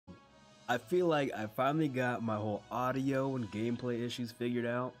I feel like I finally got my whole audio and gameplay issues figured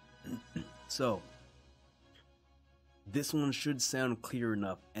out. So this one should sound clear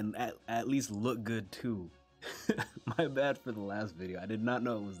enough and at least look good too. My bad for the last video. I did not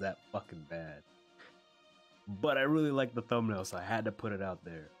know it was that fucking bad. But I really like the thumbnail, so I had to put it out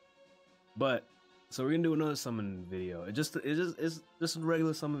there. But so we're gonna do another summon video. It's just a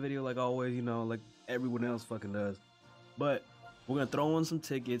regular summon video like always, you know, like everyone else fucking does. But we're gonna throw on some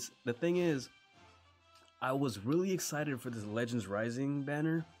tickets. The thing is, I was really excited for this Legends Rising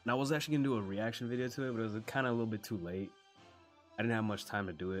banner, and I was actually gonna do a reaction video to it, but it was kind of a little bit too late. I didn't have much time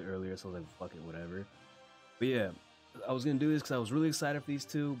to do it earlier, so I was like, fuck it, whatever. But yeah, I was gonna do this because I was really excited for these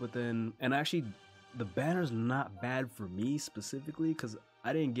two, but then, and actually, the banner's not bad for me specifically because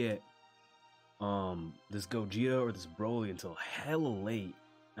I didn't get this Gogeta or this Broly until hella late,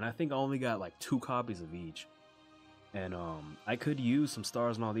 and I think I only got like 2 copies of each. And I could use some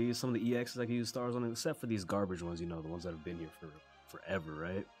stars on all these. Some of the EXs I could use stars on, except for these garbage ones, you know, the ones that have been here for forever,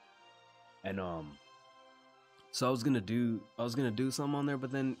 right? And so I was gonna do something on there,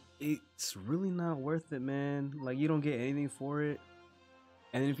 but then it's really not worth it, man. Like, you don't get anything for it,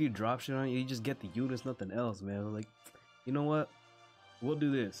 and then if you drop shit on it, you just get the units, nothing else, man. Like, you know what? We'll do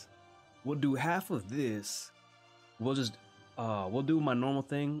this. We'll do half of this. We'll just we'll do my normal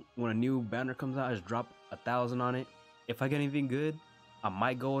thing. When a new banner comes out, I just drop 1,000 on it. If I get anything good, I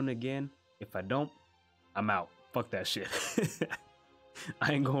might go in again. If I don't, I'm out. Fuck that shit.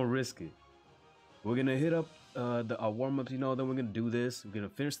 I ain't gonna risk it. We're gonna hit up our warm-ups, you know, then we're gonna do this. We're gonna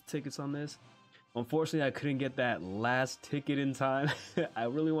finish the tickets on this. Unfortunately, I couldn't get that last ticket in time. I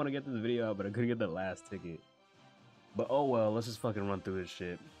really want to get this video out, but I couldn't get that last ticket. But oh well, let's just fucking run through this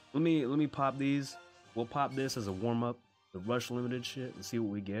shit. Let me pop these. We'll pop this as a warm-up, the Rush Limited shit, and see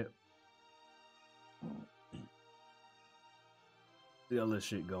what we get. See all this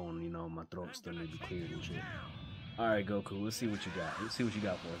shit going, you know, my throat's starting to be cleared and shit. Alright, Goku, let's see what you got. Let's see what you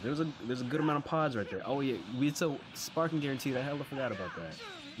got for us. There's a good amount of pods right there. Oh yeah, it's a sparking guarantee. I hella forgot about that.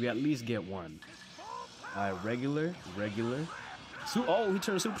 We at least get one. Alright, regular. Oh, he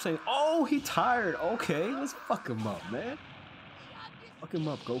turned Super Saiyan. Oh, he tired. Okay, let's fuck him up, man. Fuck him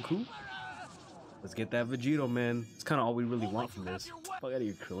up, Goku. Let's get that Vegito, man. It's kind of all we really want from this. Fuck out of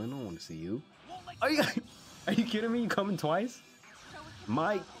here, Krillin. I don't want to see you. Are you kidding me? You coming twice?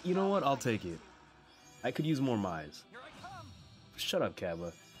 You know what? I'll take it. I could use more Mize. Shut up,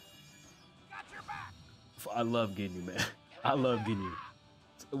 Kaba. I love getting you, man. I love getting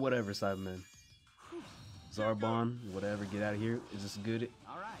you. Whatever, Cyberman. Zarbon, whatever. Get out of here. Is this good?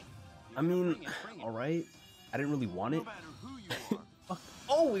 I mean, alright. I didn't really want it.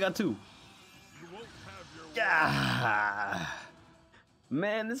 Oh, we got 2. Yeah.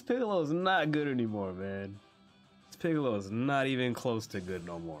 Man, this Piccolo is not good anymore, man. This Piccolo is not even close to good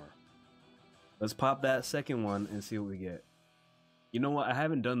no more. Let's pop that second one and see what we get. You know what? I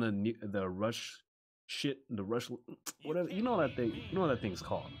haven't done the rush shit, the rush whatever. You know that thing. You know what that thing's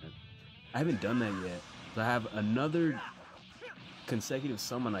called, man. I haven't done that yet. So I have another consecutive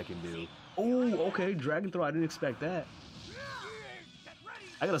summon I can do. Oh, okay, Dragon Throw. I didn't expect that.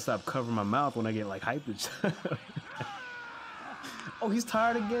 I gotta stop covering my mouth when I get like hyped. Oh, he's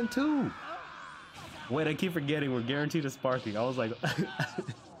tired again too. Wait, I keep forgetting we're guaranteed a sparking. I was like,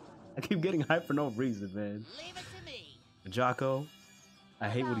 I keep getting hyped for no reason, man. Leave it to me. Jocko, I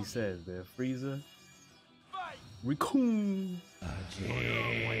hate what he says, man. Frieza, Raccoon,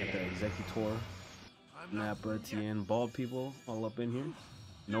 the Executor, Nappa, Tien, bald people all up in here.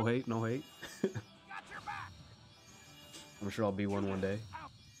 No hate, no hate. I'm sure I'll be one day.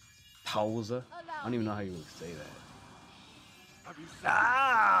 Tauza. I don't even know how you would say that.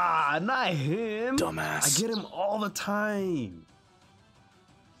 Ah, not him. Dumbass. I get him all the time.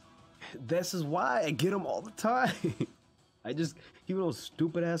 This is why I get him all the time. I just keep those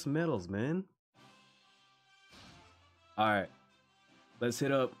stupid ass medals, man. All right, let's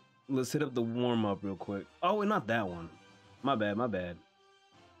hit up the warm up real quick. Oh, wait, not that one. My bad.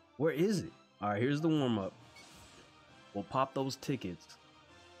 Where is it? All right, here's the warm up. We'll pop those tickets.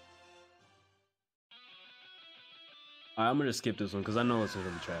 All right, I'm gonna skip this one because I know it's gonna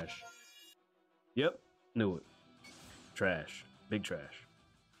be trash. Yep, knew it. Trash, big trash.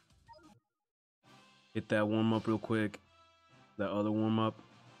 Hit that warm up real quick. That other warm up,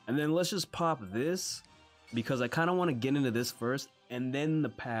 and then let's just pop this because I kind of want to get into this first, and then the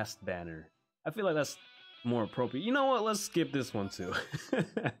past banner. I feel like that's more appropriate. You know what? Let's skip this one too.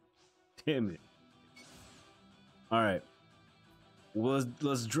 Damn it. All right. Well,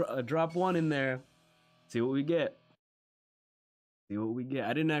 let's drop one in there. See what we get.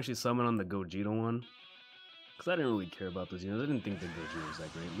 I didn't actually summon on the Gogeta one because I didn't really care about those units. I didn't think the Gogeta was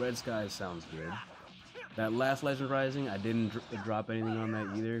that great. Red Sky sounds good. That last Legend Rising, I didn't drop anything on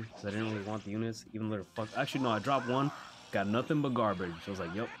that either, because I didn't really want the units, even though actually, no, I dropped one, got nothing but garbage. So I was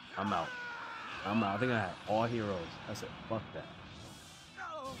like, yep, I'm out. I'm out. I think I had all heroes. I said, fuck that.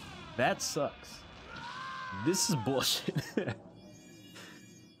 That sucks. This is bullshit.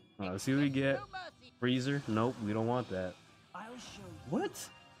 Let's see what we get. Freezer? Nope, we don't want that. What?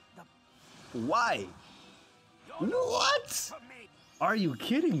 Why? What? Are you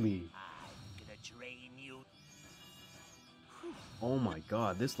kidding me? Oh my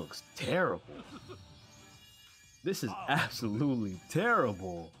god, this looks terrible. This is absolutely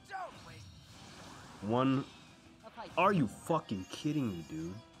terrible. One. Are you fucking kidding me,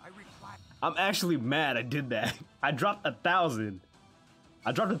 dude? I'm actually mad I did that. I dropped 1,000.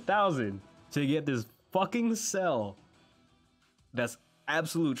 I dropped 1,000 to get this fucking cell that's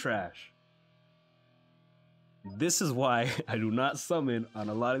absolute trash. This is why I do not summon on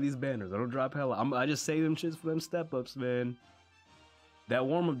a lot of these banners. I don't drop hella. I just save them shits for them step ups, man. That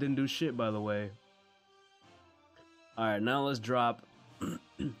warm up didn't do shit, by the way. All right, now let's drop.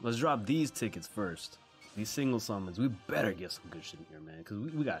 Let's drop these tickets first. These single summons. We better get some good shit in here, man, because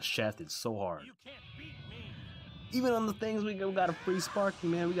we got shafted so hard. You can't beat me. Even on the things we got a free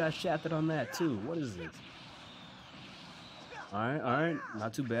sparking, man. We got shafted on that too. What is this? All right.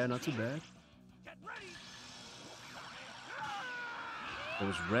 Not too bad. Not too bad. It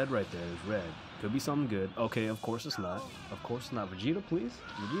was red right there. It was red. Could be something good. Okay, of course it's not. Of course it's not. Vegeta, please.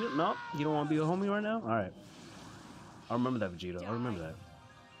 Vegeta? No, you don't want to be a homie right now? All right. I remember that, Vegeta. I remember that.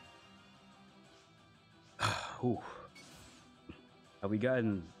 Ooh. Have we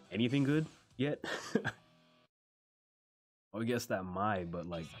gotten anything good yet? I guess that might, but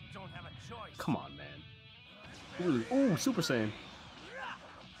like, come on, man. Really? Ooh, Super Saiyan.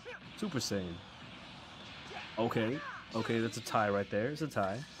 Super Saiyan. Okay. Okay, that's a tie right there. It's a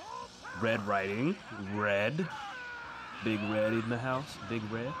tie. Red writing. Red. Big red in the house. Big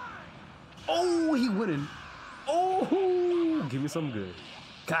red. Oh, he wouldn't. Oh, give me something good.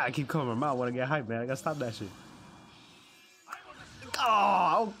 God, I keep coming from my mouth when I get hyped, man. I gotta stop that shit.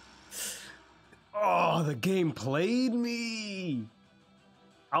 Oh, the game played me.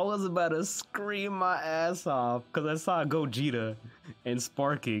 I was about to scream my ass off because I saw Gogeta and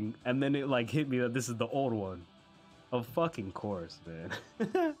sparking, and then it like hit me that this is the old one. Of fucking course,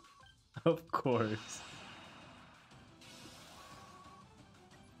 man. Of course.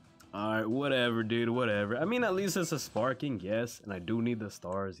 Alright, whatever, dude, whatever. I mean, at least it's a sparking, yes, and I do need the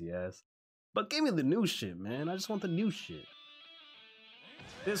stars, yes. But give me the new shit, man. I just want the new shit.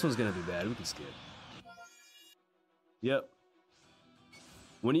 This one's gonna be bad. We can skip. Yep.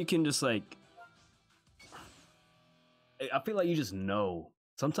 When you can just like... I feel like you just know.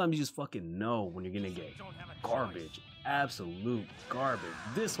 Sometimes you just fucking know when you're gonna get garbage. Absolute garbage.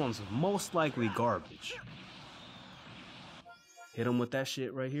 This one's most likely garbage. Hit him with that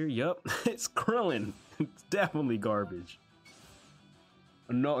shit right here. Yup, it's Krillin. It's definitely garbage.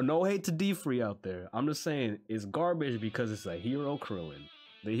 No hate to D-Free out there. I'm just saying it's garbage because it's a hero Krillin.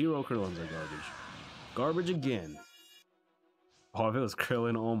 The hero Krillins are garbage. Garbage again. Oh, if it was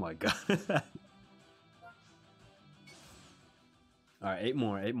Krillin, oh my god. Alright, 8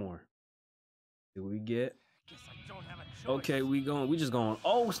 more, 8 more. Do we get? Okay, we just going.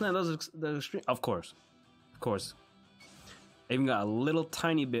 Oh snap, that's extreme. Of course. Of course. Even got a little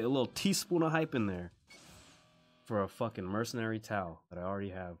tiny bit, a little teaspoon of hype in there for a fucking mercenary Tau that I already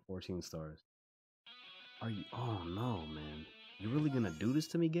have 14 stars. Are you? Oh no, man. You really gonna do this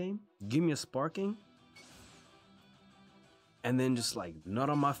to me, game? Give me a sparking? And then just like nut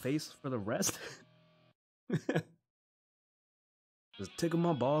on my face for the rest? Just tickle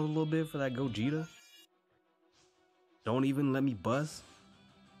my balls a little bit for that Gogeta? Don't even let me buzz?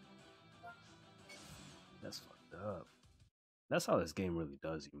 That's fucked up. That's how this game really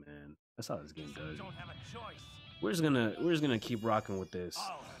does you, man. That's how this game does you. We're just gonna keep rocking with this.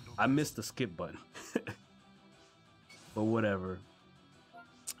 I missed the skip button. But whatever.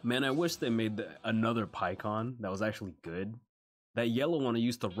 Man, I wish they made another PyCon that was actually good. That yellow one I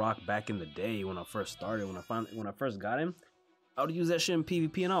used to rock back in the day when I first started, when I first got him. I would use that shit in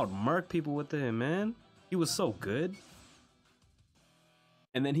PvP and I would murk people with him, man. He was so good.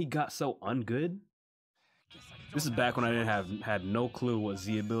 And then he got so ungood. This is back when I had no clue what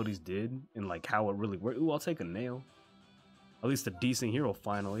Z abilities did and like how it really worked. Ooh, I'll take a nail. At least a decent hero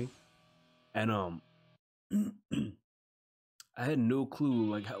finally. And I had no clue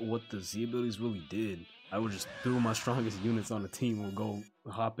like what the Z abilities really did. I would just throw my strongest units on a team and go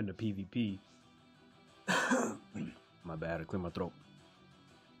hop into PvP. My bad, I cleared my throat.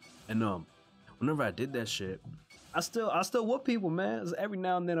 And Whenever I did that shit, I still whoop people, man. Every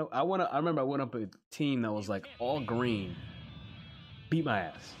now and then I remember I went up a team that was like all green. Beat my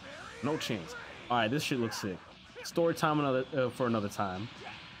ass. No chance. Alright, this shit looks sick. Story time for another time.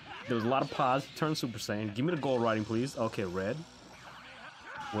 There was a lot of pods. Turn Super Saiyan. Give me the gold writing, please. Okay, red.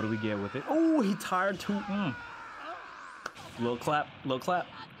 What do we get with it? Oh, he tired too. Little clap, little clap.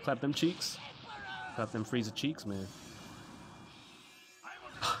 Clap them cheeks. Clap them Frieza cheeks, man.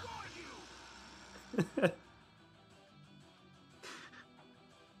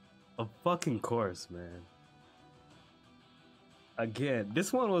 A fucking course, man. Again,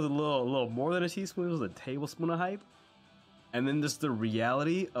 this one was a little more than a teaspoon. It was a tablespoon of hype. And then just the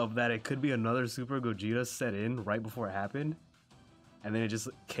reality of that it could be another Super Gogeta set in right before it happened. And then it just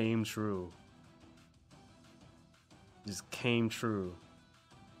came true. Just came true.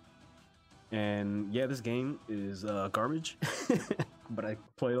 And yeah, this game is garbage. But I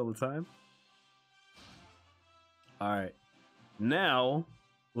play it all the time. Alright. Now,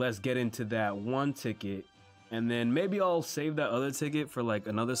 let's get into that one ticket. And then maybe I'll save that other ticket for like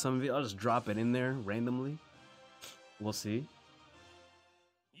another summon video. I'll just drop it in there randomly. We'll see.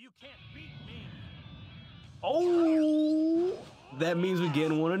 You can't beat me. Oh, that means we're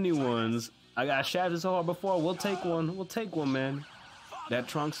getting one of the new ones. I got shafted so hard before. We'll take one. We'll take one, man. That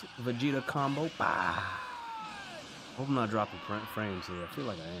Trunks Vegeta combo. Bah. Hope I'm not dropping frames here. I feel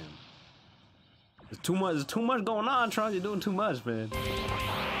like I am. There's too much going on, Trunks. You're doing too much, man.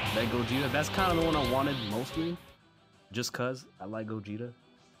 That Gogeta. That's kind of the one I wanted mostly, just cause I like Gogeta.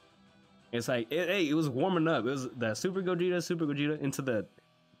 It's like, it was warming up. It was that Super Gogeta into the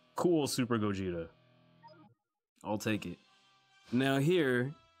cool Super Gogeta. I'll take it. Now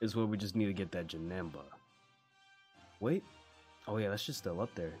here is where we just need to get that Janemba. Wait. Oh yeah, that's just still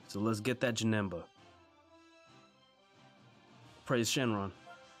up there. So let's get that Janemba. Praise Shenron.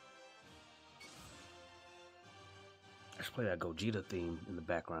 I should play that Gogeta theme in the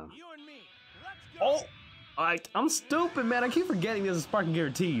background. You and me. Let's go. Oh! I'm stupid, man. I keep forgetting there's a sparking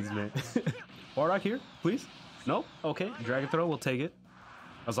guarantees, man. Bardock here, please? No? Okay. Dragon Throw, we'll take it.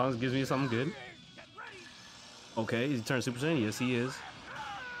 As long as it gives me something good. Okay, is he turning Super Saiyan? Yes, he is.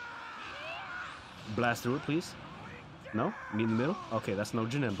 Blast through it, please. No? Meet in the middle? Okay, that's no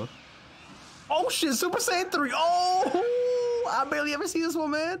Janemba. Oh shit, Super Saiyan 3! Oh! I barely ever see this one,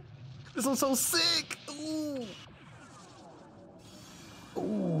 man. This one's so sick! Ooh!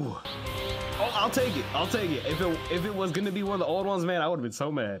 Ooh. Oh, I'll take it. I'll take it. If it was gonna be one of the old ones, man, I would have been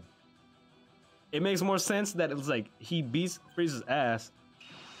so mad. It makes more sense that it was like he beats Frieza's ass,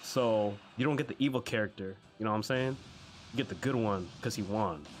 so you don't get the evil character. You know what I'm saying? You get the good one because he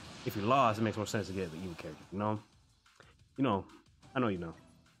won. If he lost, it makes more sense to get the evil character. You know? You know. I know you know.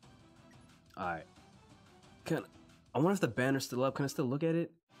 All right. I wonder if the banner's still up. Can I still look at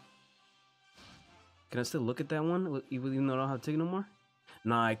it? Can I still look at that one even though I don't have a ticket no more?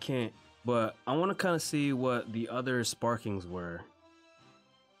 Nah, I can't. But I want to kind of see what the other sparkings were.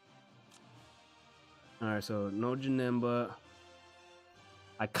 Alright, so no Janemba.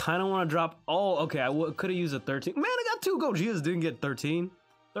 I kind of want to drop... Oh, okay, I could have used a 13. Man, I got two Gogetas, didn't get 13.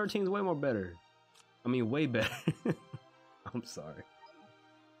 13 is way more better. I mean, way better. I'm sorry.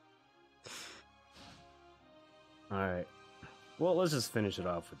 Alright. Well, let's just finish it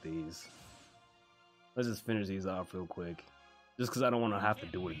off with these. Let's just finish these off real quick. Just because I don't want to have to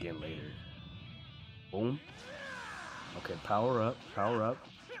do it again later. Boom. Okay, power up. Power up.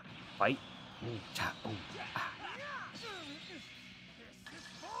 Fight. Ooh, cha, ooh, ah.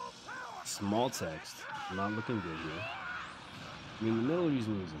 Small text. Not looking good here. Me in the middle or he's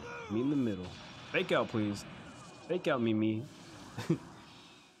losing? Me in the middle. Fake out, please. Fake out, me.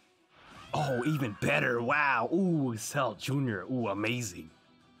 Oh, even better. Wow. Ooh, Cell Jr. Ooh, amazing.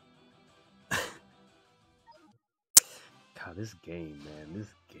 God, this game, man. This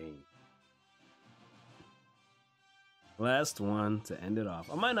game. Last one to end it off.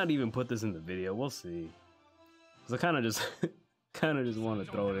 I might not even put this in the video. We'll see. Because I kind of just want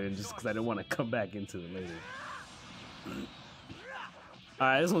to throw it in just because I didn't want to come back into it later.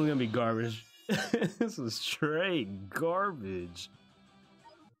 Alright, this one's going to be garbage. This is straight garbage.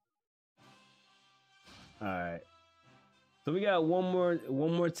 Alright. So we got one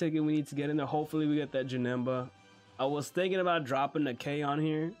more ticket we need to get in there. Hopefully we get that Janemba. I was thinking about dropping the K on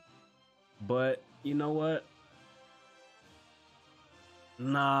here, but you know what?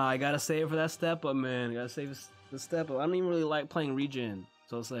 Nah, I gotta save for that step up, man. I gotta save the step up. I don't even really like playing regen,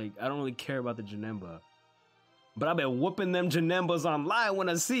 so it's like I don't really care about the Janemba. But I've been whooping them Janembas online when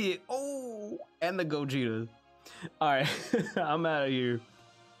I see it. Oh, and the Gogeta. All right, I'm out of here.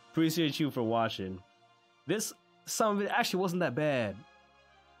 Appreciate you for watching. Some of it actually wasn't that bad.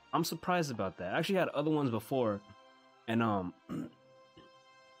 I'm surprised about that. I actually had other ones before, and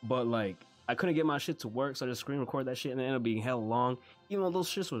but like I couldn't get my shit to work, so I just screen record that shit, and it ended up being hella long. Even though those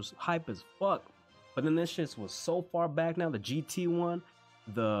shits was hype as fuck, but then this shit was so far back now. The GT one,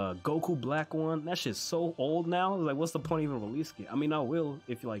 the Goku Black one, that shit's so old now. Like, what's the point of even releasing it? I mean, I will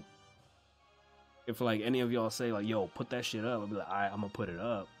if like any of y'all say like, yo, put that shit up, I'll be like, alright, I'm gonna put it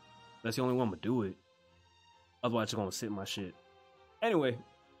up. That's the only one I'm gonna do it. Otherwise, it's gonna sit in my shit. Anyway,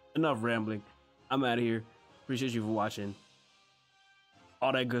 enough rambling. I'm out of here. Appreciate you for watching.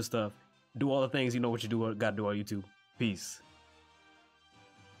 All that good stuff. Do all the things you know what you do, gotta do on YouTube. Peace.